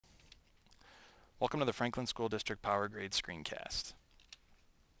Welcome to the Franklin School District Power Grade Screencast.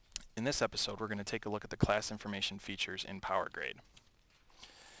 In this episode, we're going to take a look at the class information features in Power Grade.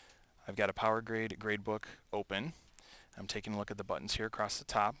 I've got a Power Grade gradebook open. I'm taking a look at the buttons here across the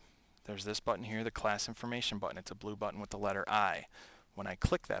top. There's this button here, the class information button. It's a blue button with the letter I. When I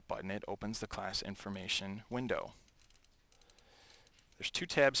click that button, it opens the class information window. There's two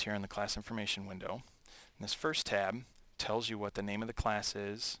tabs here in the class information window. And this first tab tells you what the name of the class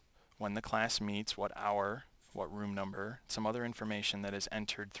is, when the class meets, what hour, what room number, some other information that is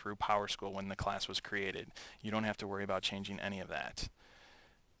entered through PowerSchool when the class was created. You don't have to worry about changing any of that.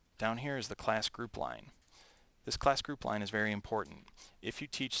 Down here is the class group line. This class group line is very important. If you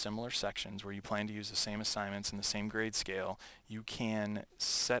teach similar sections where you plan to use the same assignments and the same grade scale, you can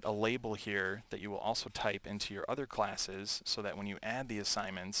set a label here that you will also type into your other classes so that when you add the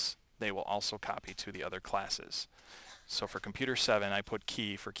assignments, they will also copy to the other classes. So for Computer 7, I put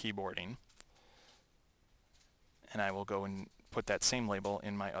key for keyboarding, and I will go and put that same label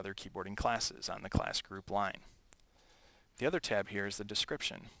in my other keyboarding classes on the class group line. The other tab here is the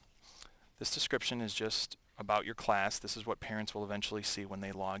description. This description is just about your class. This is what parents will eventually see when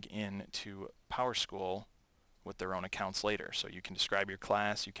they log in to PowerSchool with their own accounts later. So you can describe your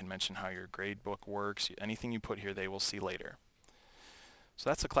class, you can mention how your grade book works, anything you put here they will see later. So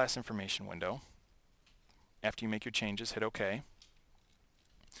that's the class information window. After you make your changes, hit OK.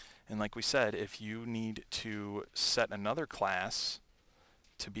 And like we said, if you need to set another class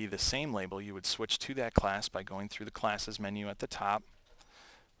to be the same label, you would switch to that class by going through the classes menu at the top,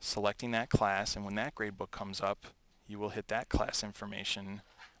 selecting that class, and when that gradebook comes up, you will hit that class information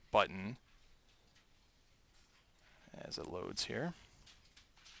button as it loads here.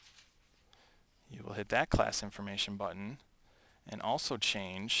 You will hit that class information button and also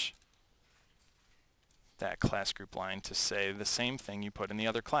change that class group line to say the same thing you put in the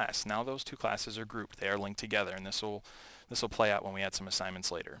other class. Now those two classes are grouped. They are linked together, and this will play out when we add some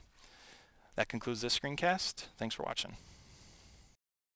assignments later. That concludes this screencast. Thanks for watching.